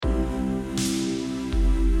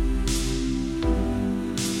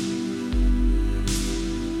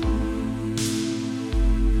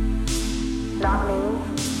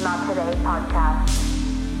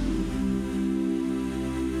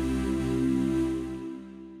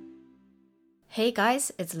Hey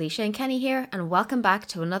guys, it's Alicia and Kenny here, and welcome back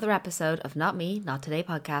to another episode of Not Me, Not Today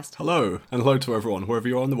podcast. Hello, and hello to everyone, wherever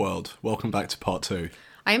you are in the world. Welcome back to part 2.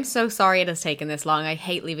 I am so sorry it has taken this long. I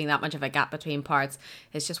hate leaving that much of a gap between parts.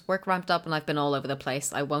 It's just work ramped up and I've been all over the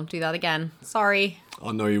place. I won't do that again. Sorry.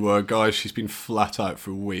 I know you were, guys. She's been flat out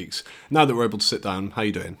for weeks. Now that we're able to sit down, how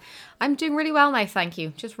you doing? I'm doing really well now, thank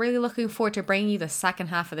you. Just really looking forward to bringing you the second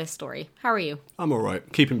half of this story. How are you? I'm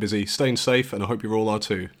alright. Keeping busy, staying safe, and I hope you all are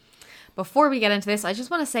too. Before we get into this, I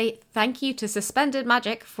just want to say thank you to Suspended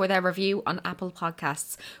Magic for their review on Apple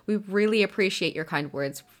Podcasts. We really appreciate your kind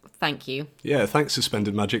words. Thank you. Yeah, thanks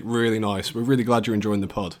Suspended Magic. Really nice. We're really glad you're enjoying the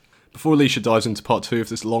pod. Before Alicia dives into part 2 of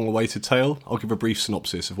this long-awaited tale, I'll give a brief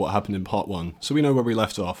synopsis of what happened in part 1, so we know where we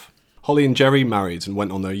left off. Holly and Gerry married and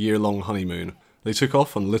went on their year-long honeymoon. They took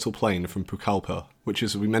off on a little plane from Pucallpa, which,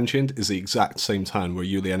 as we mentioned, is the exact same town where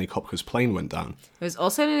Yuliani Kopka's plane went down. It was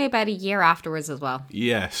also only about a year afterwards as well.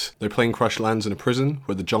 Yes. Their plane crash lands in a prison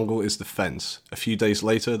where the jungle is the fence. A few days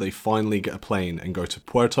later, they finally get a plane and go to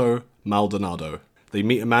Puerto Maldonado. They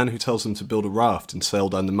meet a man who tells them to build a raft and sail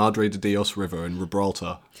down the Madre de Dios River in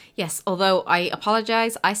Gibraltar. Yes, although I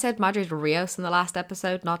apologise, I said Madre de Rios in the last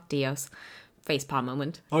episode, not Dios. Facepalm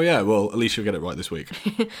moment. Oh yeah, well, at least you'll get it right this week.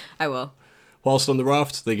 I will. Whilst on the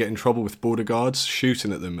raft, they get in trouble with border guards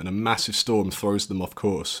shooting at them and a massive storm throws them off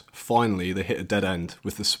course. Finally, they hit a dead end,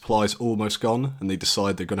 with the supplies almost gone, and they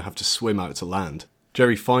decide they're going to have to swim out to land.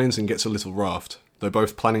 Gerry finds and gets a little raft. They're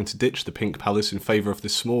both planning to ditch the Pink Palace in favour of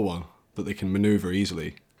this small one, that they can manoeuvre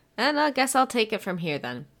easily. And I guess I'll take it from here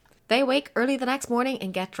then. They wake early the next morning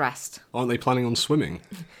and get dressed. Aren't they planning on swimming?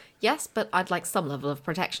 Yes, but I'd like some level of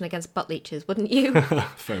protection against butt leeches, wouldn't you?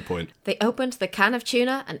 Fair point. They opened the can of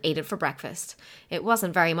tuna and ate it for breakfast. It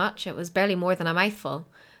wasn't very much, it was barely more than a mouthful.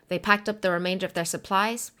 They packed up the remainder of their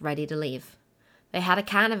supplies, ready to leave. They had a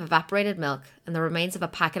can of evaporated milk and the remains of a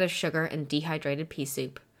packet of sugar and dehydrated pea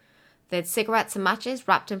soup. They had cigarettes and matches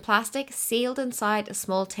wrapped in plastic, sealed inside a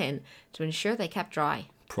small tin to ensure they kept dry.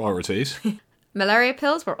 Priorities. Malaria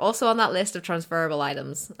pills were also on that list of transferable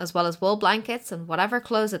items, as well as wool blankets and whatever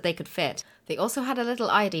clothes that they could fit. They also had a little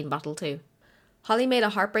iodine bottle too. Holly made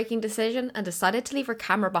a heartbreaking decision and decided to leave her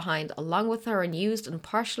camera behind, along with her unused and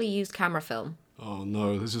partially used camera film. Oh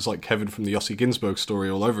no, this is like Kevin from the Yossi Ginsburg story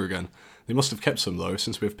all over again. They must have kept some though,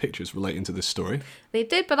 since we have pictures relating to this story. They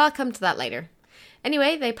did, but I'll come to that later.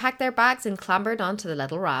 Anyway, they packed their bags and clambered onto the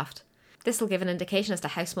little raft. This will give an indication as to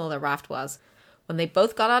how small their raft was. When they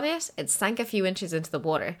both got on it, it sank a few inches into the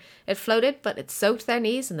water. It floated, but it soaked their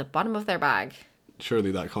knees and the bottom of their bag.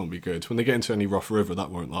 Surely that can't be good. When they get into any rough river, that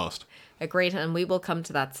won't last. Agreed, and we will come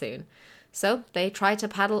to that soon. So, they tried to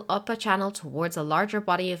paddle up a channel towards a larger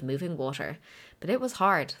body of moving water. But it was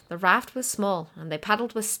hard. The raft was small, and they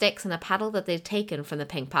paddled with sticks and a paddle that they'd taken from the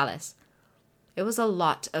Pink Palace. It was a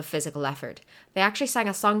lot of physical effort. They actually sang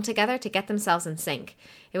a song together to get themselves in sync.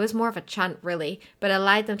 It was more of a chant really, but it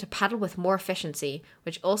allowed them to paddle with more efficiency,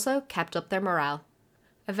 which also kept up their morale.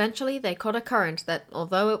 Eventually they caught a current that,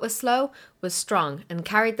 although it was slow, was strong and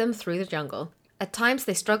carried them through the jungle. At times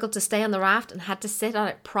they struggled to stay on the raft and had to sit on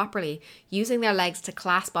it properly, using their legs to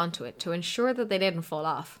clasp onto it to ensure that they didn't fall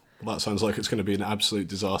off. Well, that sounds like it's going to be an absolute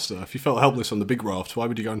disaster. If you felt helpless on the big raft, why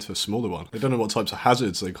would you go into a smaller one? They don't know what types of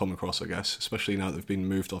hazards they come across, I guess, especially now they've been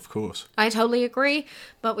moved off course. I totally agree,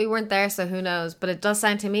 but we weren't there, so who knows. But it does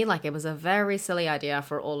sound to me like it was a very silly idea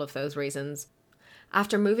for all of those reasons.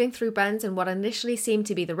 After moving through bends in what initially seemed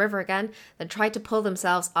to be the river again, they tried to pull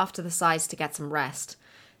themselves off to the sides to get some rest.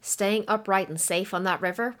 Staying upright and safe on that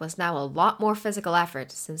river was now a lot more physical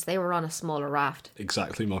effort since they were on a smaller raft.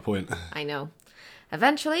 Exactly my point. I know.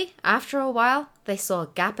 Eventually, after a while, they saw a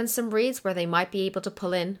gap in some reeds where they might be able to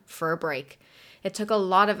pull in for a break. It took a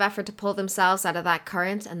lot of effort to pull themselves out of that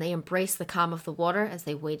current, and they embraced the calm of the water as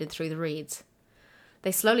they waded through the reeds.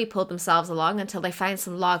 They slowly pulled themselves along until they found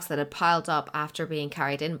some logs that had piled up after being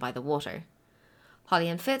carried in by the water. Holly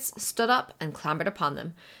and Fitz stood up and clambered upon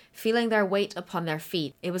them, feeling their weight upon their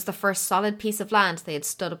feet. It was the first solid piece of land they had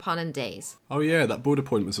stood upon in days. Oh yeah, that border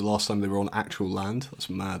point was the last time they were on actual land. That's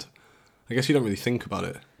mad. I guess you don't really think about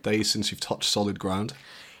it. Days since you've touched solid ground.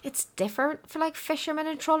 It's different for like fishermen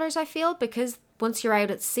and trawlers, I feel, because once you're out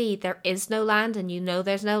at sea, there is no land and you know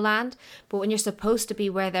there's no land. But when you're supposed to be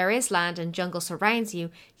where there is land and jungle surrounds you,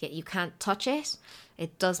 yet you can't touch it,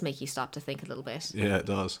 it does make you stop to think a little bit. Yeah, it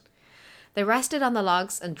does. They rested on the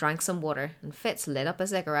logs and drank some water, and Fitz lit up a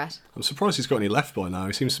cigarette. I'm surprised he's got any left by now.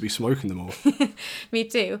 He seems to be smoking them all. Me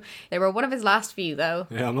too. They were one of his last few, though.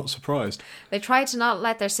 Yeah, I'm not surprised. They tried to not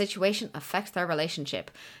let their situation affect their relationship.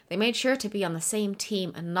 They made sure to be on the same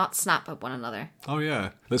team and not snap at one another. Oh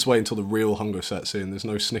yeah, let's wait until the real hunger sets in. There's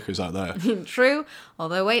no Snickers out there. True,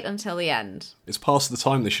 although wait until the end. It's past the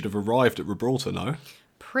time they should have arrived at Gibraltar, no?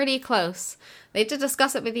 Pretty close. They did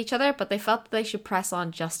discuss it with each other, but they felt that they should press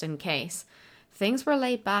on just in case. Things were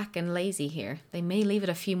laid back and lazy here. They may leave it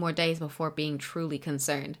a few more days before being truly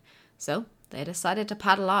concerned. So they decided to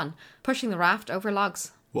paddle on, pushing the raft over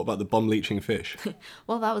logs. What about the bum-leeching fish?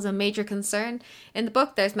 Well, that was a major concern. In the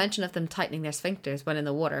book, there's mention of them tightening their sphincters when in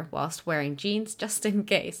the water, whilst wearing jeans just in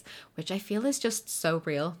case, which I feel is just so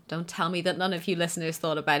real. Don't tell me that none of you listeners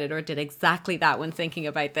thought about it or did exactly that when thinking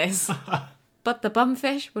about this. But the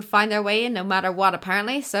bumfish would find their way in no matter what,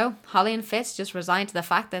 apparently, so Holly and Fitz just resigned to the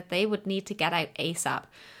fact that they would need to get out ASAP.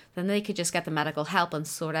 Then they could just get the medical help and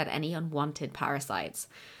sort out any unwanted parasites.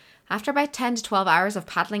 After about 10 to 12 hours of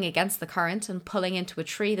paddling against the current and pulling into a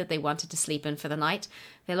tree that they wanted to sleep in for the night,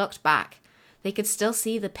 they looked back. They could still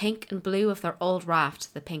see the pink and blue of their old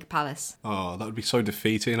raft, the Pink Palace. Oh, that would be so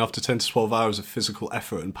defeating. After 10 to 12 hours of physical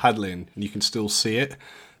effort and paddling, and you can still see it,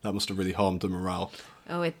 that must have really harmed the morale.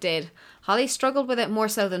 Oh, it did. Holly struggled with it more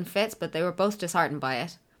so than Fitz, but they were both disheartened by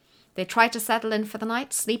it. They tried to settle in for the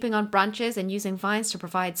night, sleeping on branches and using vines to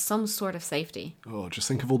provide some sort of safety. Oh, just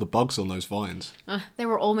think of all the bugs on those vines. They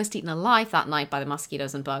were almost eaten alive that night by the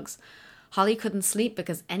mosquitoes and bugs. Holly couldn't sleep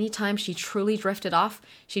because any time she truly drifted off,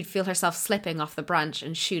 she'd feel herself slipping off the branch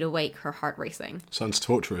and shoot awake, her heart racing. Sounds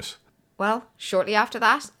torturous. Well, shortly after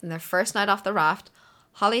that, in their first night off the raft,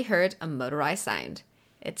 Holly heard a motorised sound.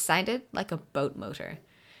 It sounded like a boat motor.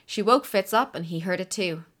 She woke Fitz up and he heard it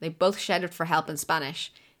too. They both shouted for help in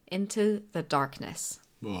Spanish. Into the darkness.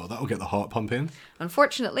 Oh, that'll get the heart pumping.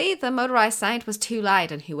 Unfortunately, the motorised sound was too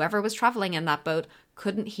loud and whoever was travelling in that boat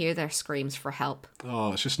couldn't hear their screams for help.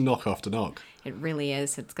 Oh, it's just knock after knock. It really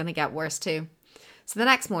is. It's going to get worse too. So the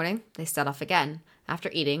next morning, they set off again, after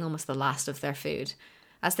eating almost the last of their food.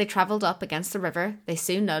 As they travelled up against the river, they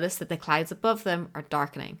soon noticed that the clouds above them are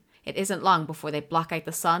darkening. It isn't long before they block out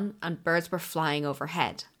the sun and birds were flying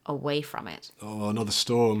overhead, away from it. Oh, another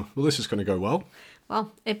storm. Well, this is going to go well.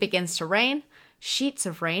 Well, it begins to rain. Sheets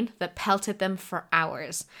of rain that pelted them for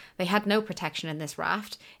hours. They had no protection in this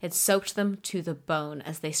raft. It soaked them to the bone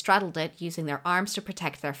as they straddled it, using their arms to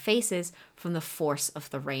protect their faces from the force of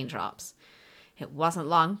the raindrops. It wasn't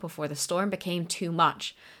long before the storm became too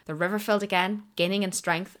much. The river filled again, gaining in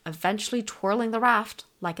strength, eventually twirling the raft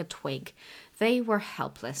like a twig. They were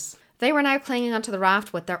helpless. They were now clinging onto the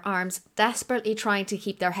raft with their arms, desperately trying to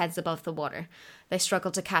keep their heads above the water. They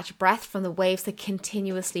struggled to catch breath from the waves that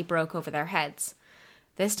continuously broke over their heads.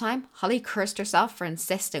 This time, Holly cursed herself for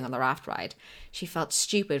insisting on the raft ride. She felt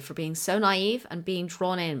stupid for being so naive and being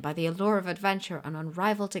drawn in by the allure of adventure and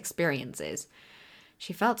unrivaled experiences.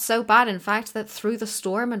 She felt so bad, in fact, that through the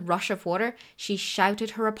storm and rush of water, she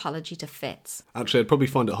shouted her apology to Fitz. Actually, I'd probably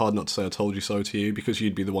find it hard not to say I told you so to you, because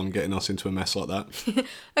you'd be the one getting us into a mess like that.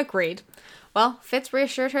 Agreed. Well, Fitz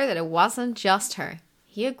reassured her that it wasn't just her.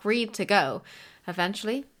 He agreed to go.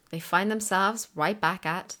 Eventually, they find themselves right back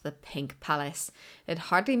at the Pink Palace. It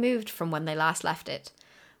hardly moved from when they last left it.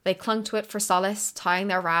 They clung to it for solace, tying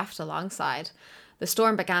their raft alongside. The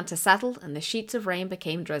storm began to settle and the sheets of rain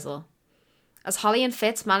became drizzle. As Holly and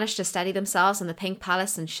Fitz managed to steady themselves in the Pink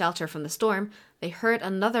Palace and shelter from the storm, they heard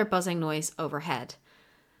another buzzing noise overhead.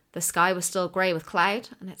 The sky was still grey with cloud,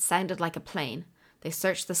 and it sounded like a plane. They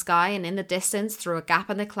searched the sky, and in the distance, through a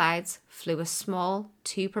gap in the clouds, flew a small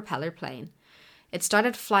two-propeller plane. It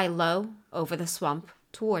started to fly low over the swamp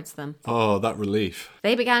towards them. Oh, that relief.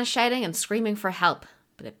 They began shouting and screaming for help,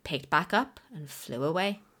 but it picked back up and flew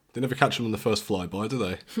away. They never catch them on the first flyby, do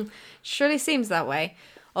they? Surely seems that way.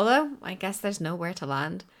 Although, I guess there's nowhere to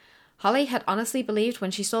land. Holly had honestly believed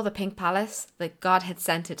when she saw the Pink Palace that God had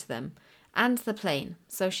sent it to them, and the plane,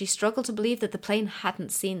 so she struggled to believe that the plane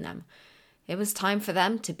hadn't seen them. It was time for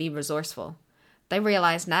them to be resourceful. They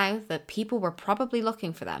realised now that people were probably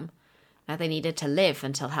looking for them. Now they needed to live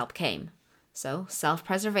until help came. So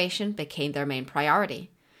self-preservation became their main priority.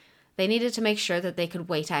 They needed to make sure that they could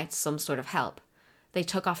wait out some sort of help. They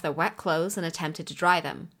took off their wet clothes and attempted to dry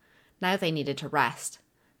them. Now they needed to rest.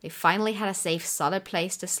 They finally had a safe, solid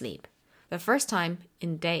place to sleep. The first time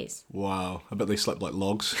in days. Wow, I bet they slept like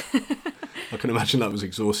logs. I can imagine that was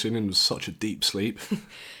exhausting and was such a deep sleep.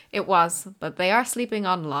 It was, but they are sleeping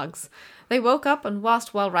on logs. They woke up and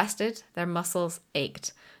whilst well rested, their muscles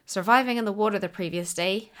ached. Surviving in the water the previous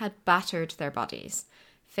day had battered their bodies.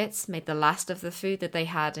 Fitz made the last of the food that they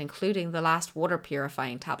had, including the last water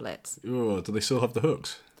purifying tablets. Oh, do they still have the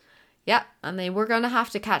hooks? Yeah, and they were going to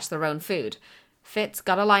have to catch their own food. Fitz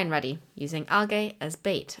got a line ready, using algae as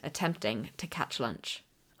bait, attempting to catch lunch.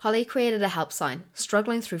 Holly created a help sign,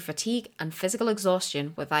 struggling through fatigue and physical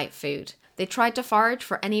exhaustion without food. They tried to forage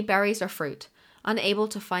for any berries or fruit, unable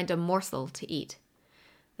to find a morsel to eat.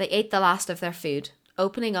 They ate the last of their food,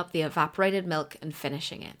 opening up the evaporated milk and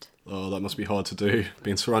finishing it. Oh, that must be hard to do,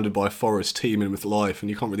 being surrounded by a forest teeming with life and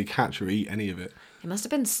you can't really catch or eat any of it. It must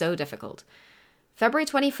have been so difficult. February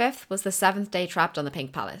 25th was the 7th day trapped on the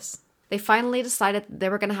Pink Palace. They finally decided they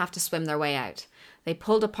were going to have to swim their way out. They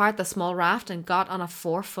pulled apart the small raft and got on a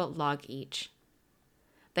 4-foot log each.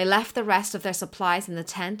 They left the rest of their supplies in the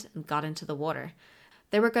tent and got into the water.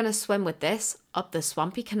 They were going to swim with this up the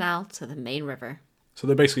swampy canal to the main river. So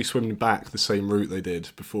they're basically swimming back the same route they did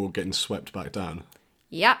before getting swept back down.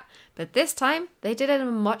 Yeah, but this time they did it in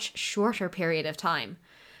a much shorter period of time.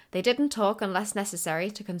 They didn't talk unless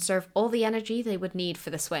necessary to conserve all the energy they would need for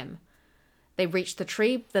the swim. They reached the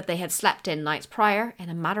tree that they had slept in nights prior in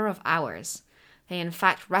a matter of hours. They in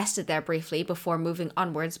fact rested there briefly before moving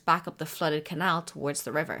onwards back up the flooded canal towards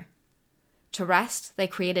the river. To rest, they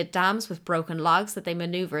created dams with broken logs that they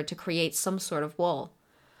manoeuvred to create some sort of wall.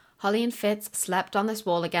 Holly and Fitz slept on this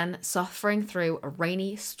wall again, suffering through a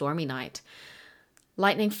rainy, stormy night.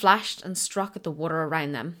 Lightning flashed and struck at the water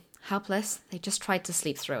around them. Helpless, they just tried to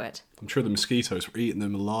sleep through it. I'm sure the mosquitoes were eating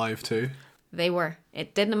them alive too. They were.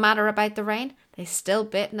 It didn't matter about the rain. They still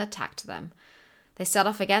bit and attacked them. They set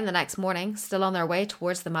off again the next morning, still on their way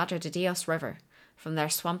towards the Madre de Dios River, from their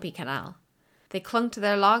swampy canal. They clung to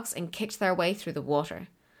their logs and kicked their way through the water.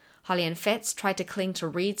 Holly and Fitz tried to cling to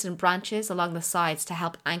reeds and branches along the sides to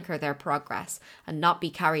help anchor their progress and not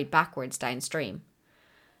be carried backwards downstream.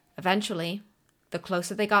 Eventually, the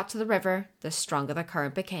closer they got to the river, the stronger the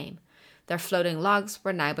current became. Their floating logs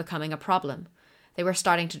were now becoming a problem. They were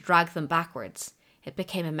starting to drag them backwards. It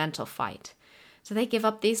became a mental fight. Do they give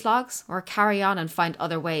up these logs or carry on and find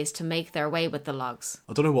other ways to make their way with the logs?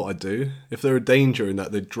 I don't know what I'd do. If they're a danger in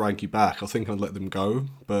that they'd drag you back, I think I'd let them go.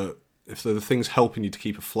 But if they're the things helping you to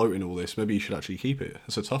keep afloat in all this, maybe you should actually keep it.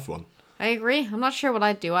 It's a tough one. I agree. I'm not sure what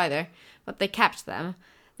I'd do either. But they kept them.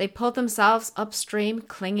 They pulled themselves upstream,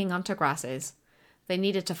 clinging onto grasses. They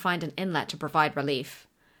needed to find an inlet to provide relief.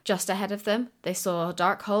 Just ahead of them, they saw a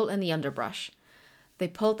dark hole in the underbrush. They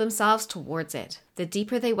pulled themselves towards it. The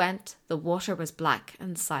deeper they went, the water was black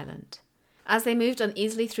and silent. As they moved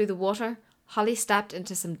uneasily through the water, Holly stepped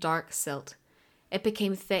into some dark silt. It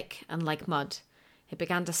became thick and like mud. It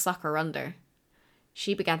began to suck her under.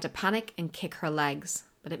 She began to panic and kick her legs,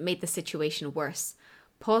 but it made the situation worse.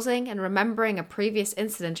 Pausing and remembering a previous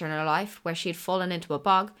incident in her life where she had fallen into a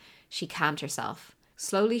bog, she calmed herself.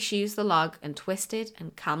 Slowly she used the log and twisted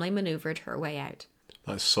and calmly manoeuvred her way out.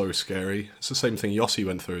 That's so scary. It's the same thing Yossi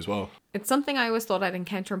went through as well. It's something I always thought I'd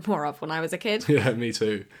encounter more of when I was a kid. Yeah, me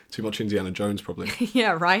too. Too much Indiana Jones, probably.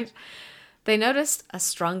 Yeah, right? They noticed a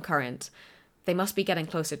strong current. They must be getting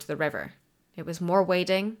closer to the river. It was more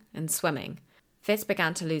wading and swimming. Fitz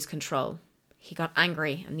began to lose control. He got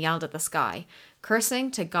angry and yelled at the sky, cursing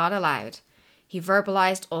to God aloud. He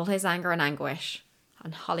verbalized all his anger and anguish,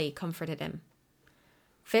 and Holly comforted him.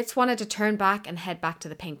 Fitz wanted to turn back and head back to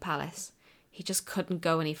the Pink Palace. He just couldn't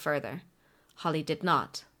go any further. Holly did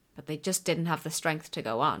not, but they just didn't have the strength to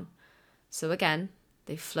go on. So again,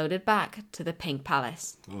 they floated back to the Pink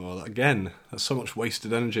Palace. Oh, again, that's so much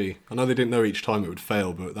wasted energy. I know they didn't know each time it would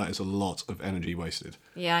fail, but that is a lot of energy wasted.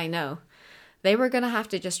 Yeah, I know. They were going to have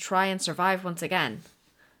to just try and survive once again.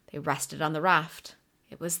 They rested on the raft.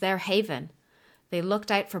 It was their haven. They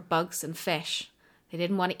looked out for bugs and fish. They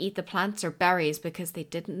didn't want to eat the plants or berries because they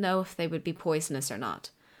didn't know if they would be poisonous or not.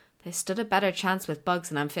 They stood a better chance with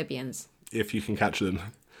bugs and amphibians. If you can catch them.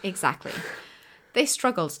 Exactly. They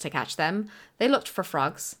struggled to catch them. They looked for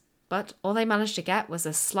frogs, but all they managed to get was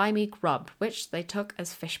a slimy grub, which they took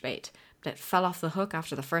as fish bait, but it fell off the hook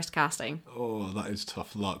after the first casting. Oh, that is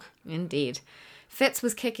tough luck. Indeed. Fitz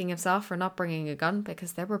was kicking himself for not bringing a gun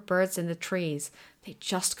because there were birds in the trees. They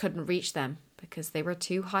just couldn't reach them because they were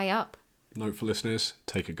too high up. Note for listeners,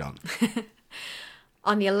 take a gun.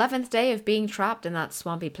 On the 11th day of being trapped in that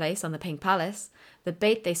swampy place on the Pink Palace, the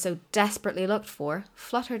bait they so desperately looked for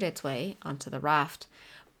fluttered its way onto the raft.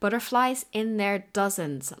 Butterflies in their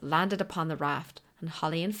dozens landed upon the raft, and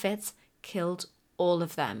Holly and Fitz killed all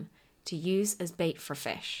of them to use as bait for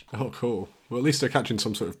fish. Oh, cool. Well, at least they're catching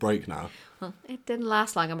some sort of break now. Well, it didn't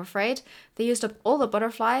last long, I'm afraid. They used up all the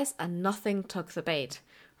butterflies and nothing took the bait.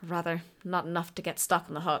 Or rather, not enough to get stuck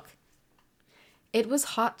on the hook. It was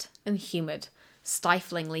hot and humid.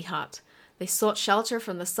 Stiflingly hot. They sought shelter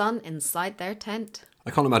from the sun inside their tent. I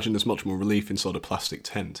can't imagine there's much more relief inside a plastic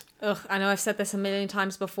tent. Ugh, I know I've said this a million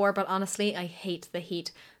times before, but honestly, I hate the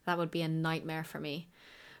heat. That would be a nightmare for me.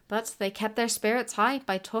 But they kept their spirits high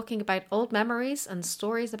by talking about old memories and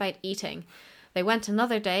stories about eating. They went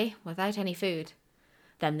another day without any food.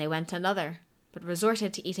 Then they went another, but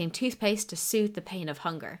resorted to eating toothpaste to soothe the pain of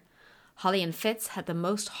hunger. Holly and Fitz had the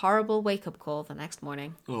most horrible wake-up call the next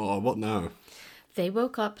morning. Oh, what now? They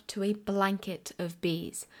woke up to a blanket of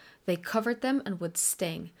bees. They covered them and would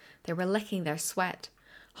sting. They were licking their sweat.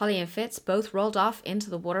 Holly and Fitz both rolled off into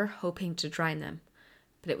the water, hoping to drown them.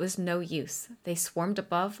 But it was no use. They swarmed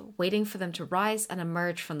above, waiting for them to rise and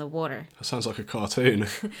emerge from the water. That sounds like a cartoon.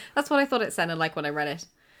 That's what I thought it sounded like when I read it.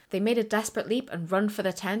 They made a desperate leap and run for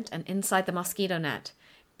the tent and inside the mosquito net.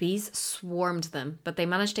 Bees swarmed them, but they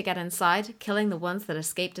managed to get inside, killing the ones that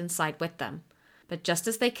escaped inside with them. But just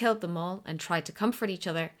as they killed them all and tried to comfort each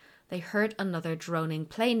other, they heard another droning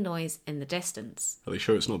plane noise in the distance. Are they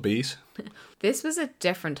sure it's not bees? This was a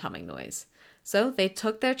different humming noise. So they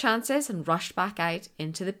took their chances and rushed back out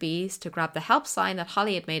into the bees to grab the help sign that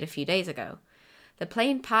Holly had made a few days ago. The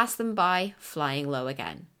plane passed them by, flying low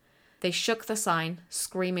again. They shook the sign,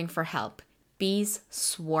 screaming for help, bees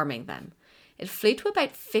swarming them. It flew to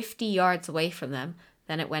about 50 yards away from them,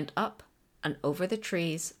 then it went up and over the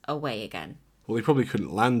trees, away again. Well, they probably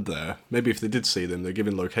couldn't land there. Maybe if they did see them, they're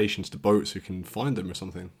giving locations to boats who can find them or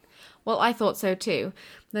something. Well, I thought so too.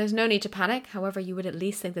 There's no need to panic, however, you would at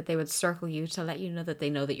least think that they would circle you to let you know that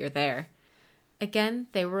they know that you're there. Again,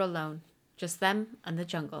 they were alone, just them and the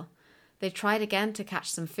jungle. They tried again to catch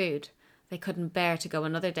some food. They couldn't bear to go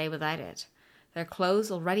another day without it. Their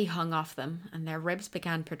clothes already hung off them, and their ribs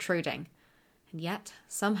began protruding. And yet,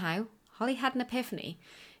 somehow, Holly had an epiphany.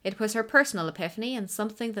 It was her personal epiphany and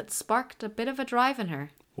something that sparked a bit of a drive in her.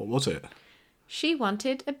 What was it? She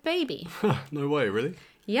wanted a baby. No way, really?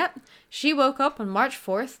 Yep. She woke up on March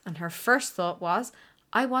 4th and her first thought was,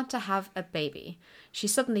 I want to have a baby. She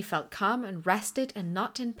suddenly felt calm and rested and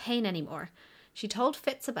not in pain anymore. She told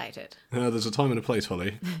Fitz about it. There's a time and a place,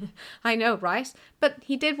 Holly. I know, right? But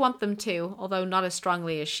he did want them too, although not as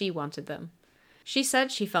strongly as she wanted them. She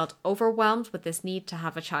said she felt overwhelmed with this need to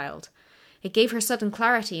have a child. It gave her sudden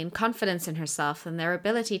clarity and confidence in herself and their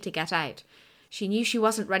ability to get out. She knew she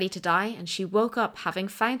wasn't ready to die, and she woke up having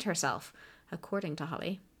found herself, according to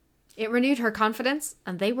Holly. It renewed her confidence,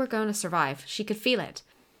 and they were going to survive. She could feel it.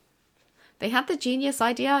 They had the genius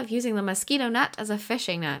idea of using the mosquito net as a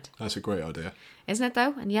fishing net. That's a great idea. Isn't it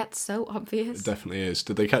though? And yet so obvious. It definitely is.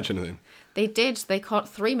 Did they catch anything? They did. They caught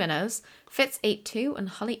 3 minnows. Fitz ate 2 and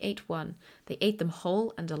Holly ate 1. They ate them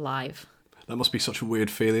whole and alive. That must be such a weird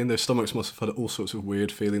feeling. Their stomachs must have had all sorts of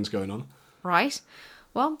weird feelings going on. Right.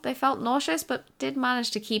 Well, they felt nauseous, but did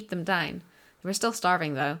manage to keep them down. They were still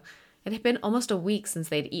starving, though. It had been almost a week since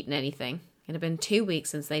they'd eaten anything. It had been 2 weeks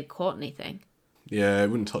since they'd caught anything. Yeah, it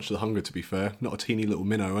wouldn't touch the hunger, to be fair. Not a teeny little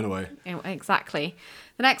minnow, anyway. Exactly.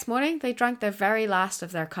 The next morning, they drank their very last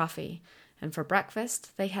of their coffee. And for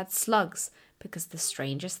breakfast, they had slugs, because the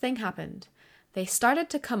strangest thing happened. They started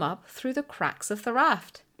to come up through the cracks of the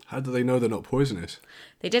raft. How do they know they're not poisonous?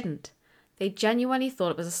 They didn't. They genuinely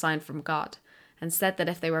thought it was a sign from God, and said that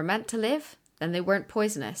if they were meant to live, then they weren't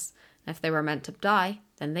poisonous. And if they were meant to die,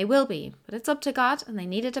 then they will be. But it's up to God, and they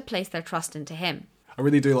needed to place their trust into Him. I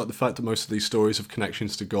really do like the fact that most of these stories have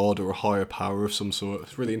connections to God or a higher power of some sort.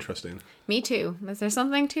 It's really interesting. Me too. Is there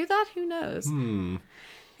something to that? Who knows?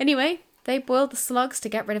 Anyway, they boiled the slugs to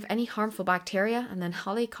get rid of any harmful bacteria, and then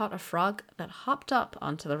Holly caught a frog that hopped up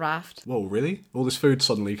onto the raft. Whoa, really? All this food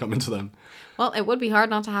suddenly coming to them? Well, it would be hard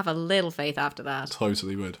not to have a little faith after that.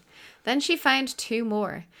 Totally would. Then she found 2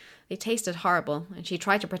 more. They tasted horrible, and she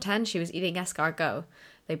tried to pretend she was eating escargot.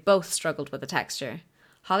 They both struggled with the texture.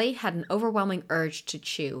 Holly had an overwhelming urge to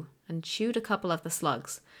chew, and chewed a couple of the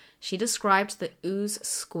slugs. She described the ooze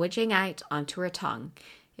squidging out onto her tongue.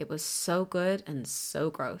 It was so good and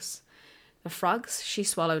so gross. The frogs she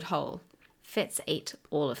swallowed whole. Fitz ate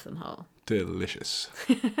all of them whole. Delicious.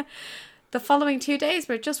 The following 2 days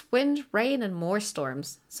were just wind, rain, and more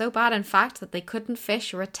storms. So bad, in fact, that they couldn't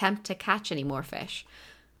fish or attempt to catch any more fish.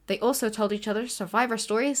 They also told each other survivor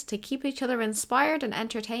stories to keep each other inspired and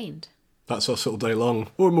entertained. That's us all day long.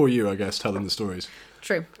 Or more you, I guess, telling the stories.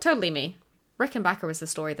 True. Totally me. Rickenbacker was the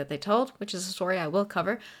story that they told, which is a story I will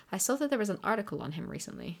cover. I saw that there was an article on him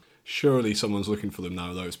recently. Surely someone's looking for them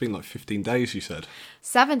now, though. It's been like 15 days, you said.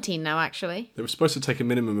 17 now, actually. They were supposed to take a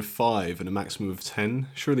minimum of 5 and a maximum of 10.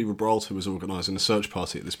 Surely Gibraltar was organising a search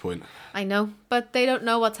party at this point. I know, but they don't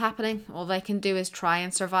know what's happening. All they can do is try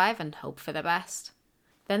and survive and hope for the best.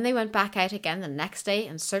 Then they went back out again the next day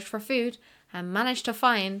and searched for food and managed to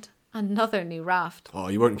find Another new raft. Oh,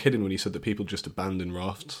 you weren't kidding when you said that people just abandon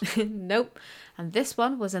rafts. Nope. And this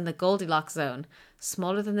one was in the Goldilocks zone.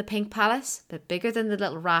 Smaller than the Pink Palace, but bigger than the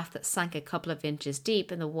little raft that sank a couple of inches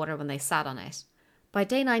deep in the water when they sat on it. By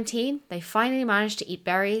day 19, they finally managed to eat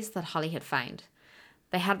berries that Holly had found.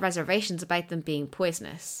 They had reservations about them being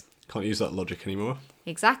poisonous. Can't use that logic anymore.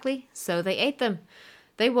 Exactly, so they ate them.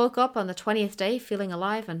 They woke up on the 20th day feeling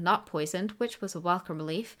alive and not poisoned, which was a welcome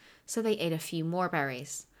relief, so they ate a few more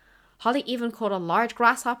berries. Holly even caught a large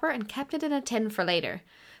grasshopper and kept it in a tin for later.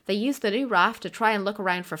 They used the new raft to try and look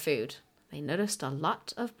around for food. They noticed a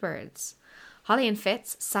lot of birds. Holly and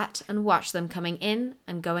Fitz sat and watched them coming in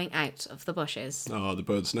and going out of the bushes. Oh, the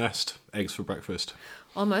bird's nest. Eggs for breakfast.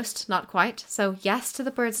 Almost, not quite. So yes to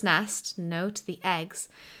the bird's nest, no to the eggs.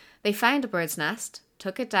 They found a bird's nest,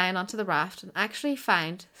 took it down onto the raft, and actually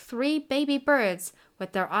found 3 baby birds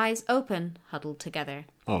with their eyes open, huddled together.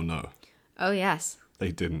 Oh no. Oh yes.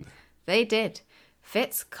 They didn't. They did.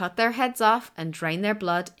 Fitz cut their heads off and drained their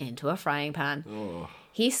blood into a frying pan. Oh.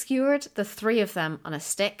 He skewered the 3 of them on a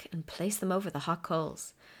stick and placed them over the hot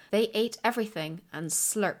coals. They ate everything and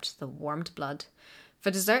slurped the warmed blood.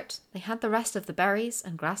 For dessert, they had the rest of the berries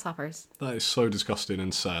and grasshoppers. That is so disgusting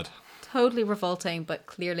and sad. Totally revolting, but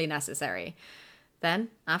clearly necessary. Then,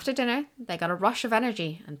 after dinner, they got a rush of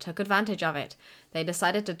energy and took advantage of it. They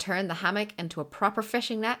decided to turn the hammock into a proper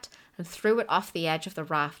fishing net and threw it off the edge of the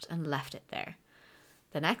raft and left it there.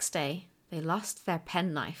 The next day, they lost their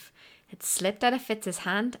penknife. It slipped out of Fitz's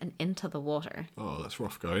hand and into the water. Oh, that's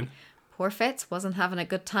rough going. Poor Fitz wasn't having a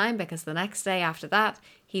good time because the next day after that,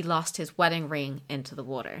 he lost his wedding ring into the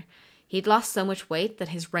water. He'd lost so much weight that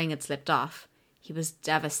his ring had slipped off. He was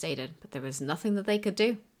devastated, but there was nothing that they could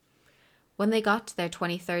do. When they got to their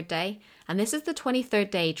 23rd day, and this is the 23rd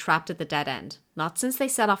day trapped at the dead end, not since they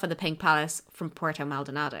set off at the Pink Palace from Puerto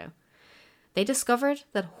Maldonado, they discovered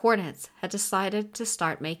that hornets had decided to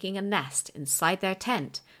start making a nest inside their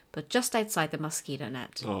tent, but just outside the mosquito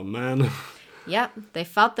net. Oh man. Yep, they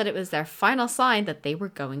felt that it was their final sign that they were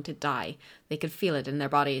going to die. They could feel it in their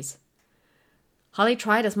bodies. Holly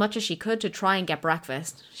tried as much as she could to try and get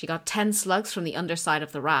breakfast. She got 10 slugs from the underside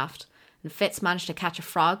of the raft, and Fitz managed to catch a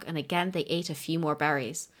frog, and again they ate a few more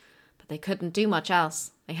berries. But they couldn't do much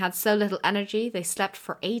else. They had so little energy, they slept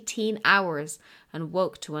for 18 hours and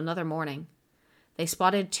woke to another morning. They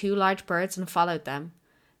spotted 2 large birds and followed them.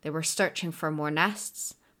 They were searching for more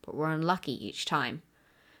nests, but were unlucky each time.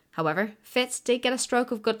 However, Fitz did get a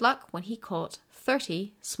stroke of good luck when he caught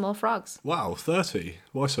 30 small frogs. Wow, 30?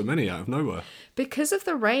 Why so many out of nowhere? Because of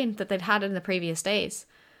the rain that they'd had in the previous days.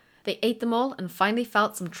 They ate them all and finally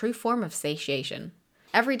felt some true form of satiation.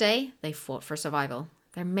 Every day, they fought for survival.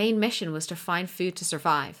 Their main mission was to find food to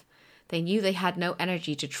survive. They knew they had no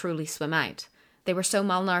energy to truly swim out. They were so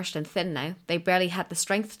malnourished and thin now, they barely had the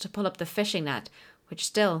strength to pull up the fishing net, which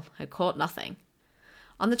still had caught nothing.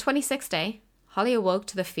 On the 26th day, Holly awoke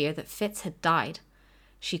to the fear that Fitz had died.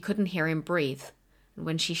 She couldn't hear him breathe, and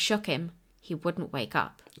when she shook him, he wouldn't wake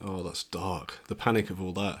up. Oh, that's dark. The panic of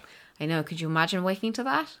all that. I know, could you imagine waking to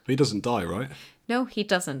that? But he doesn't die, right? No, he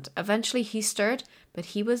doesn't. Eventually he stirred, but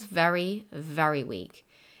he was very, very weak.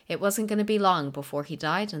 It wasn't going to be long before he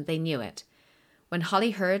died, and they knew it. When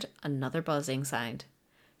Holly heard another buzzing sound,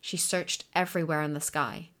 she searched everywhere in the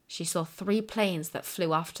sky. She saw 3 planes that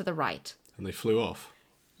flew off to the right. And they flew off?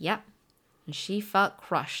 Yep. And she felt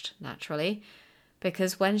crushed, naturally,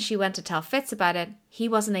 because when she went to tell Fitz about it, he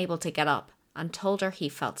wasn't able to get up and told her he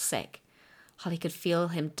felt sick. Holly could feel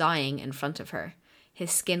him dying in front of her.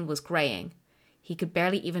 His skin was greying. He could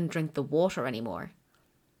barely even drink the water anymore.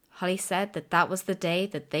 Holly said that that was the day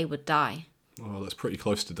that they would die. Oh, that's pretty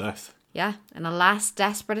close to death. Yeah, in a last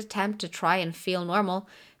desperate attempt to try and feel normal,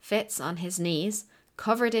 Fitz, on his knees,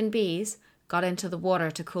 covered in bees, got into the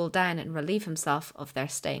water to cool down and relieve himself of their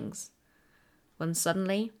stings. When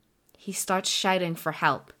suddenly, he starts shouting for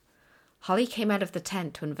help. Holly came out of the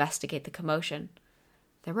tent to investigate the commotion.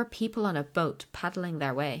 There were people on a boat paddling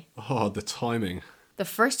their way. Oh, the timing. The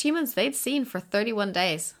first humans they'd seen for 31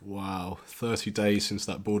 days. Wow, 30 days since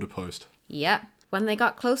that border post. Yeah, when they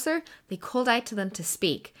got closer, they called out to them to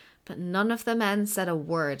speak, but none of the men said a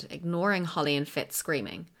word, ignoring Holly and Fitz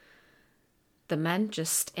screaming. The men,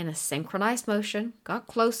 just in a synchronized motion, got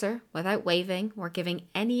closer without waving or giving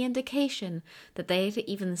any indication that they had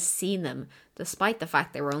even seen them, despite the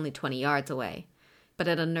fact they were only 20 yards away. But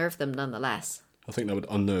it unnerved them nonetheless. I think that would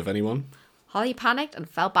unnerve anyone. Holly panicked and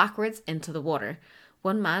fell backwards into the water.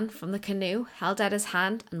 One man from the canoe held out his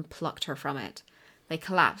hand and plucked her from it. They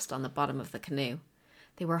collapsed on the bottom of the canoe.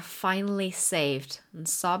 They were finally saved and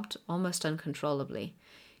sobbed almost uncontrollably.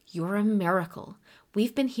 "You're a miracle.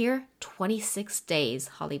 "We've been here 26 days,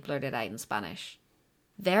 Holly blurted out in Spanish.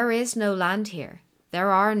 "There is no land here.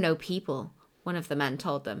 There are no people," one of the men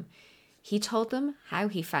told them. He told them how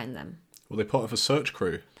he found them. Were they part of a search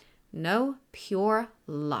crew? No, pure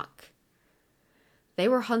luck. They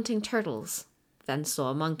were hunting turtles, then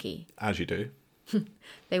saw a monkey. As you do.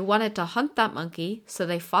 They wanted to hunt that monkey, so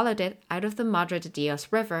they followed it out of the Madre de Dios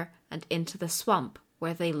River and into the swamp,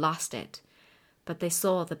 where they lost it. But they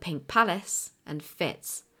saw the Pink Palace and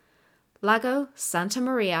Fitz. Lago Santa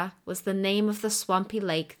Maria was the name of the swampy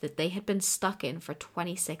lake that they had been stuck in for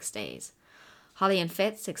 26 days. Holly and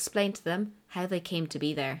Fitz explained to them how they came to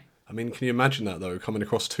be there. I mean, can you imagine that, though, coming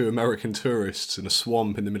across two American tourists in a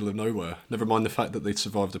swamp in the middle of nowhere? Never mind the fact that they'd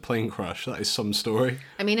survived a plane crash. That is some story.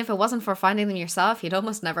 I mean, if it wasn't for finding them yourself, you'd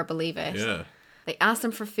almost never believe it. Yeah. They asked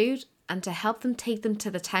them for food and to help them take them to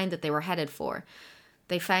the town that they were headed for.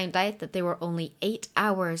 They found out that they were only 8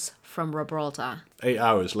 hours from Gibraltar. 8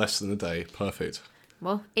 hours, less than a day. Perfect.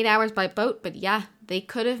 Well, 8 hours by boat, but yeah, they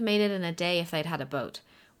could have made it in a day if they'd had a boat.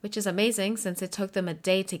 Which is amazing since it took them a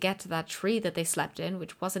day to get to that tree that they slept in,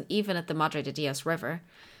 which wasn't even at the Madre de Dios River.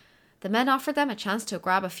 The men offered them a chance to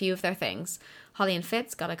grab a few of their things. Holly and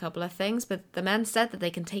Fitz got a couple of things, but the men said that they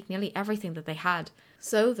can take nearly everything that they had.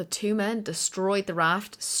 So the two men destroyed the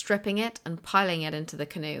raft, stripping it and piling it into the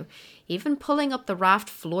canoe, even pulling up the raft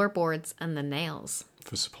floorboards and the nails.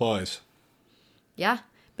 For supplies. Yeah,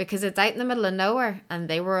 because it's out in the middle of nowhere and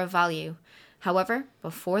they were of value. However,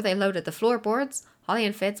 before they loaded the floorboards, Holly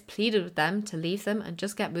and Fitz pleaded with them to leave them and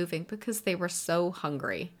just get moving because they were so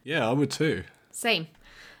hungry. Yeah, I would too. Same.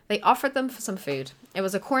 They offered them some food. It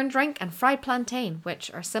was a corn drink and fried plantain,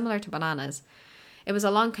 which are similar to bananas. It was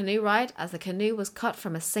a long canoe ride as the canoe was cut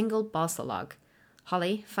from a single balsa log.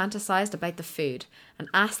 Holly fantasized about the food and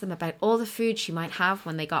asked them about all the food she might have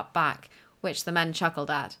when they got back, which the men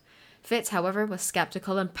chuckled at. Fitz, however, was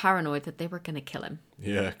skeptical and paranoid that they were going to kill him.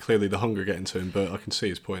 Yeah, clearly the hunger getting to him, but I can see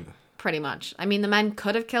his point. Pretty much. I mean, the men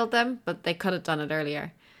could have killed them, but they could have done it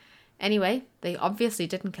earlier. Anyway, they obviously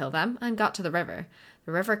didn't kill them and got to the river.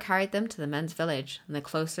 The river carried them to the men's village, and the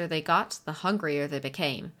closer they got, the hungrier they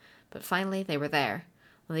became. But finally, they were there.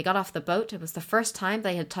 When they got off the boat, it was the first time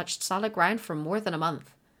they had touched solid ground for more than a month.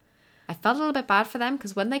 I felt a little bit bad for them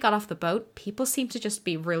because when they got off the boat, people seemed to just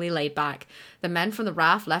be really laid back. The men from the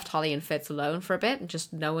raft left Holly and Fitz alone for a bit and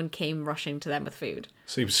just no one came rushing to them with food.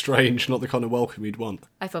 Seems strange, not the kind of welcome you'd want.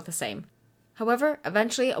 I thought the same. However,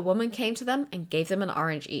 eventually a woman came to them and gave them an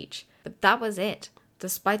orange each. But that was it,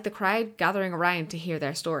 despite the crowd gathering around to hear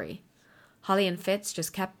their story. Holly and Fitz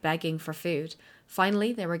just kept begging for food.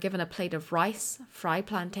 Finally, they were given a plate of rice, fried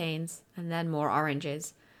plantains, and then more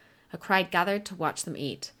oranges. A crowd gathered to watch them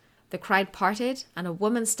eat. The crowd parted, and a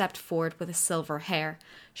woman stepped forward with a silver hair.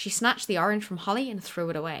 She snatched the orange from Holly and threw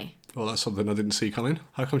it away. Well, that's something I didn't see coming.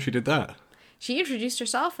 How come she did that? She introduced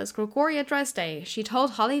herself as Gregoria Dresde. She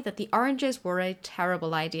told Holly that the oranges were a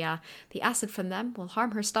terrible idea. The acid from them will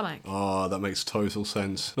harm her stomach. Ah, that makes total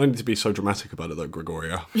sense. No need to be so dramatic about it though,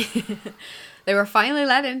 Gregoria. They were finally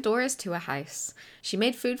led indoors to a house. She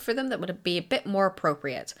made food for them that would be a bit more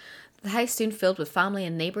appropriate. The house soon filled with family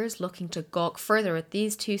and neighbours looking to gawk further at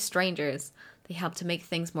these two strangers. They helped to make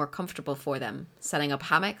things more comfortable for them, setting up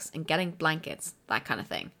hammocks and getting blankets, that kind of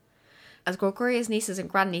thing. As Gregoria's nieces and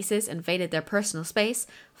grandnieces invaded their personal space,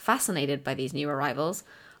 fascinated by these new arrivals,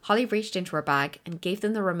 Holly reached into her bag and gave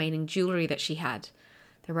them the remaining jewellery that she had.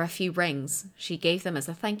 There were a few rings she gave them as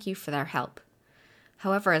a thank you for their help.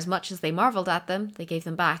 However, as much as they marvelled at them, they gave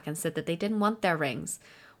them back and said that they didn't want their rings.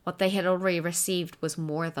 What they had already received was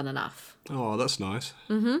more than enough. Oh, that's nice.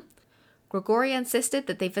 Gregoria insisted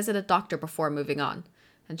that they visit a doctor before moving on,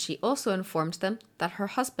 and she also informed them that her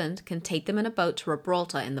husband can take them in a boat to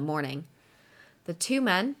Gibraltar in the morning. The two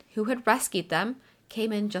men who had rescued them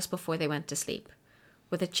came in just before they went to sleep,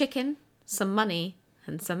 with a chicken, some money,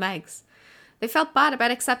 and some eggs. They felt bad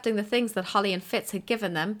about accepting the things that Holly and Fitz had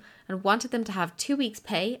given them and wanted them to have 2 weeks'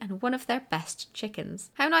 pay and one of their best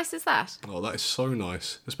chickens. How nice is that? Oh, that is so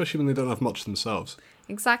nice, especially when they don't have much themselves.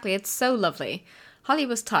 Exactly, it's so lovely. Holly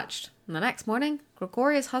was touched, and the next morning,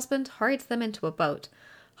 Gregoria's husband hurried them into a boat.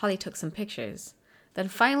 Holly took some pictures. Then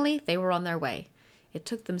finally, they were on their way. It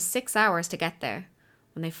took them 6 hours to get there.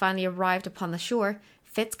 When they finally arrived upon the shore,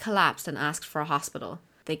 Fitz collapsed and asked for a hospital.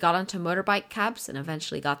 They got onto motorbike cabs and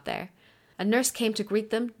eventually got there. A nurse came to greet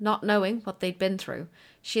them, not knowing what they'd been through.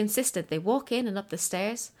 She insisted they walk in and up the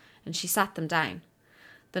stairs, and she sat them down.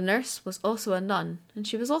 The nurse was also a nun, and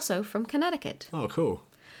she was also from Connecticut. Oh, cool.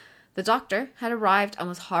 The doctor had arrived and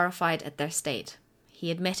was horrified at their state. He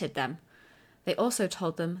admitted them. They also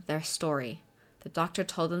told them their story. The doctor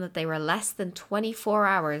told them that they were less than 24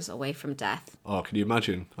 hours away from death. Oh, can you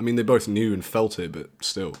imagine? I mean, they both knew and felt it, but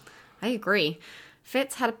still. I agree.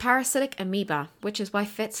 Fitz had a parasitic amoeba, which is why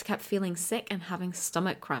Fitz kept feeling sick and having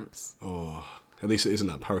stomach cramps. Oh, at least it isn't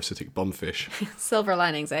that parasitic bumfish. Silver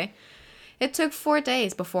linings, eh? It took 4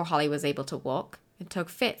 days before Holly was able to walk. It took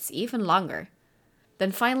Fitz even longer.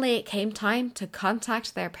 Then finally it came time to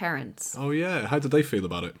contact their parents. Oh yeah, how did they feel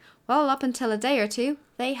about it? Well, up until a day or two,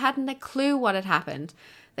 they hadn't a clue what had happened.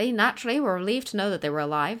 They naturally were relieved to know that they were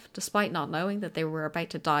alive, despite not knowing that they were about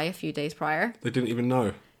to die a few days prior. They didn't even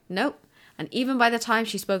know? Nope. And even by the time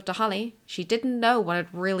she spoke to Holly, she didn't know what had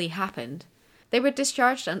really happened. They were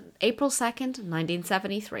discharged on April 2nd,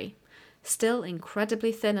 1973. Still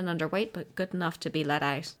incredibly thin and underweight, but good enough to be let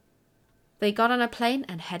out. They got on a plane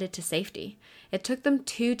and headed to safety. It took them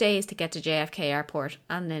 2 days to get to JFK Airport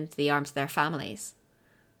and into the arms of their families.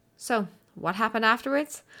 So, what happened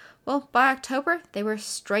afterwards? Well, by October, they were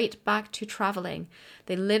straight back to travelling.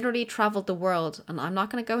 They literally travelled the world, and I'm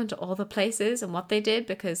not going to go into all the places and what they did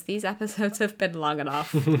because these episodes have been long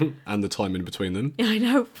enough. And the time in between them. I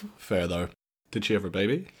know. Fair though. Did she have a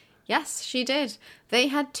baby? Yes, she did. They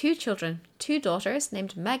had 2 children, 2 daughters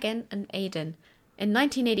named Megan and Aidan. In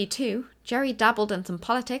 1982, Gerry dabbled in some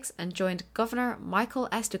politics and joined Governor Michael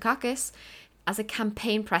S. Dukakis as a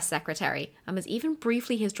campaign press secretary and was even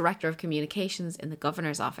briefly his director of communications in the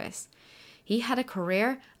governor's office. He had a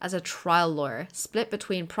career as a trial lawyer, split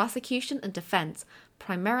between prosecution and defence,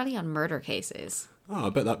 primarily on murder cases. Oh, I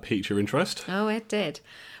bet that piqued your interest. Oh, it did.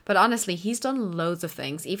 But honestly, he's done loads of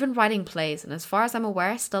things, even writing plays, and as far as I'm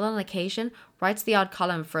aware, still on occasion, writes the odd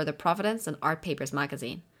column for the Providence and Art Papers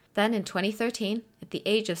magazine. Then in 2013, at the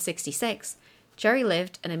age of 66, Gerry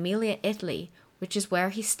lived in Emilia, Italy, which is where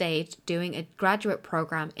he stayed doing a graduate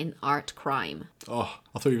program in art crime. Oh,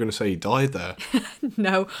 I thought you were going to say he died there.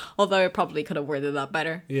 No, although I probably could have worded that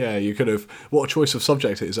better. Yeah, you could have. What a choice of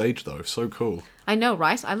subject at his age, though. So cool. I know,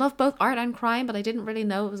 right? I love both art and crime, but I didn't really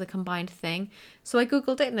know it was a combined thing. So I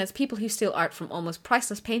googled it, and it's people who steal art from almost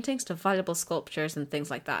priceless paintings to valuable sculptures and things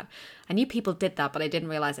like that. I knew people did that, but I didn't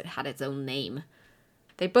realise it had its own name.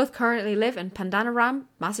 They both currently live in Pandanaram,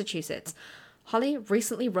 Massachusetts. Holly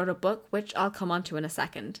recently wrote a book, which I'll come on to in a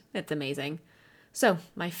second. It's amazing. So,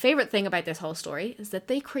 my favourite thing about this whole story is that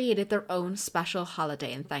they created their own special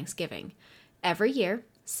holiday in Thanksgiving. Every year,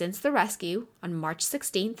 since the rescue, on March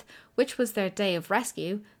 16th, which was their day of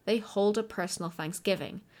rescue, they hold a personal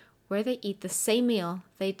Thanksgiving, where they eat the same meal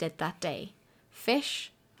they did that day.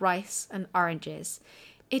 Fish, rice, and oranges.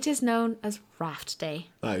 It is known as Raft Day.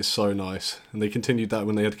 That is so nice. And they continued that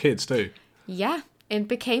when they had kids too. Yeah, it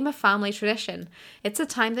became a family tradition. It's a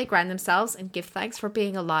time they ground themselves and give thanks for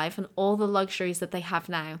being alive and all the luxuries that they have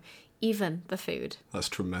now, even the food. That's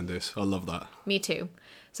tremendous. I love that. Me too.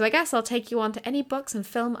 So I guess I'll take you on to any books and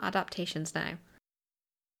film adaptations now.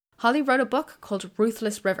 Holly wrote a book called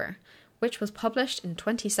Ruthless River, which was published in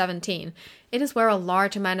 2017. It is where a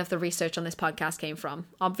large amount of the research on this podcast came from.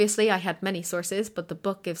 Obviously, I had many sources, but the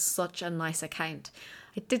book gives such a nice account.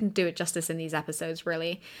 I didn't do it justice in these episodes,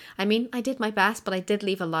 really. I mean, I did my best, but I did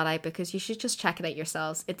leave a lot out because you should just check it out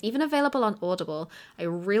yourselves. It's even available on Audible. I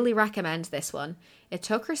really recommend this one. It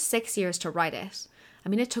took her 6 years to write it. I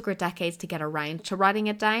mean, it took her decades to get around to writing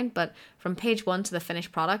it down, but from page 1 to the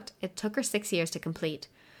finished product, it took her 6 years to complete.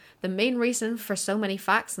 The main reason for so many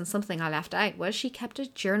facts and something I left out was she kept a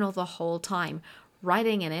journal the whole time,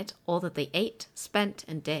 writing in it all that they ate, spent,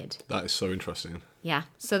 and did. That is so interesting. Yeah,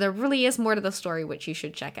 so there really is more to the story which you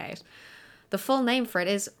should check out. The full name for it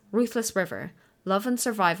is Ruthless River, Love and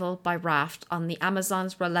Survival by Raft on the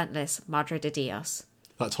Amazon's relentless Madre de Dios.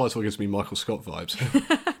 That title gives me Michael Scott vibes.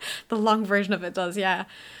 The long version of it does, yeah.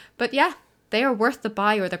 But yeah, they are worth the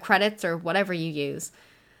buy or the credits or whatever you use.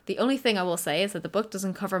 The only thing I will say is that the book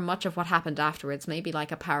doesn't cover much of what happened afterwards, maybe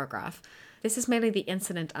like a paragraph. This is mainly the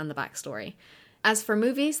incident and the backstory. As for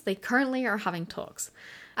movies, they currently are having talks.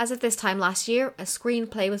 As of this time last year, a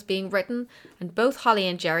screenplay was being written, and both Holly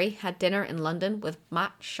and Gerry had dinner in London with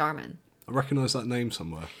Matt Sharman. I recognise that name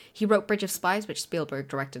somewhere. He wrote Bridge of Spies, which Spielberg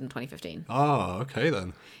directed in 2015. Ah, okay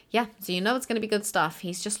then. Yeah, so you know it's going to be good stuff.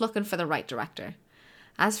 He's just looking for the right director.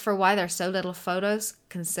 As for why there's so little photos,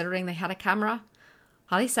 considering they had a camera,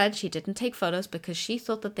 Holly said she didn't take photos because she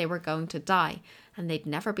thought that they were going to die and they'd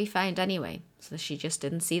never be found anyway, so she just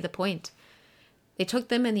didn't see the point. They took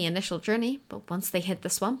them in the initial journey, but once they hit the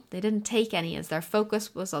swamp, they didn't take any as their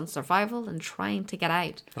focus was on survival and trying to get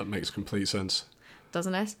out. That makes complete sense.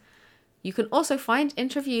 Doesn't it? You can also find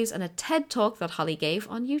interviews and a TED Talk that Holly gave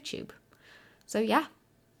on YouTube. So yeah,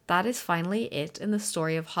 that is finally it in the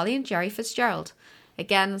story of Holly and Gerry Fitzgerald.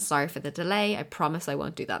 Again, sorry for the delay. I promise I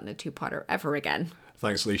won't do that in a two-parter ever again.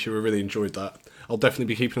 Thanks, Alicia. We really enjoyed that. I'll definitely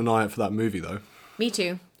be keeping an eye out for that movie, though. Me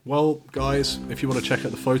too. Well, guys, if you want to check out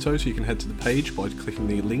the photos, you can head to the page by clicking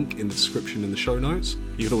the link in the description in the show notes.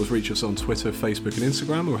 You can always reach us on Twitter, Facebook and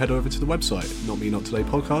Instagram, or head over to the website,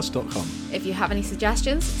 notmenotTodayPodcast.com. If you have any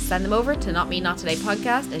suggestions, send them over to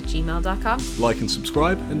notmenotTodayPodcast@gmail.com. Like and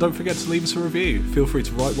subscribe, and don't forget to leave us a review. Feel free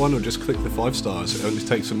to write one or just click the 5 stars. It only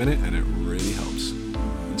takes a minute and it really helps.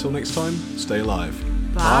 Until next time, stay alive.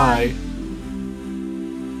 Bye. Bye.